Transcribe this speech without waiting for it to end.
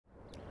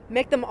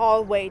Make them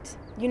all wait.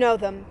 You know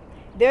them.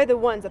 They're the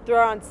ones that throw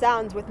around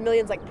sounds worth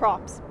millions like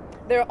props.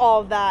 They're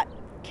all that.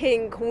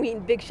 King, queen,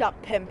 big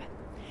shot pimp.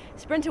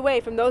 Sprint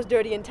away from those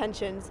dirty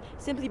intentions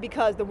simply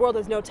because the world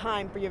has no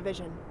time for your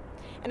vision.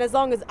 And as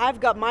long as I've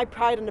got my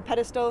pride on a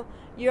pedestal,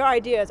 your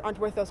ideas aren't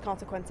worth those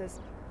consequences.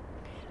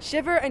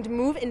 Shiver and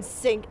move in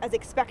sync as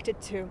expected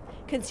to,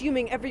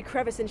 consuming every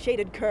crevice and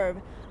shaded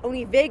curve.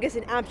 Only Vegas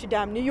and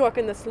Amsterdam, New York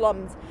and the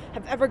slums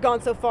have ever gone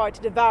so far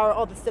to devour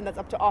all the sin that's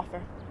up to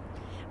offer.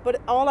 But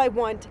all I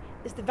want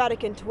is the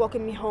Vatican to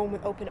welcome me home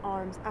with open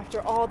arms after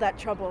all that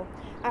trouble,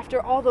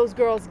 after all those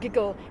girls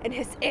giggle and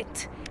hiss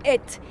it.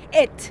 But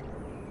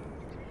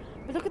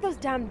look at those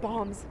damn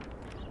bombs.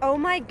 Oh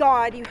my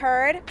God, you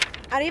heard?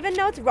 I don't even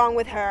know what's wrong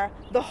with her.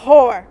 The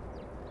whore.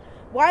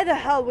 Why the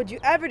hell would you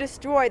ever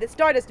destroy the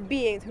Stardust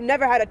beings who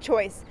never had a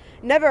choice,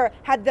 never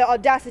had the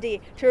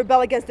audacity to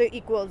rebel against their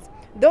equals,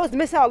 those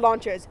missile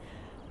launchers?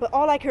 But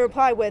all I can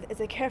reply with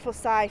is a careful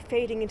sigh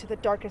fading into the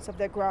darkness of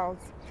their growls,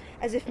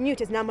 as if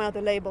mute is now my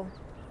other label.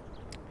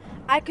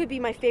 I could be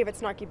my favorite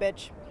snarky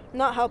bitch.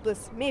 Not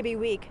helpless, maybe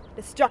weak,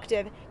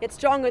 destructive, yet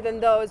stronger than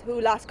those who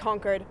last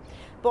conquered.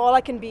 But all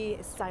I can be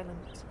is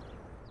silent.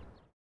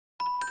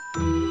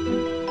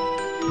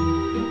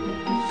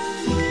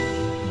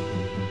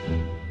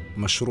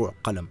 مشروع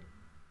قلم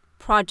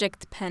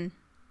Projectpen.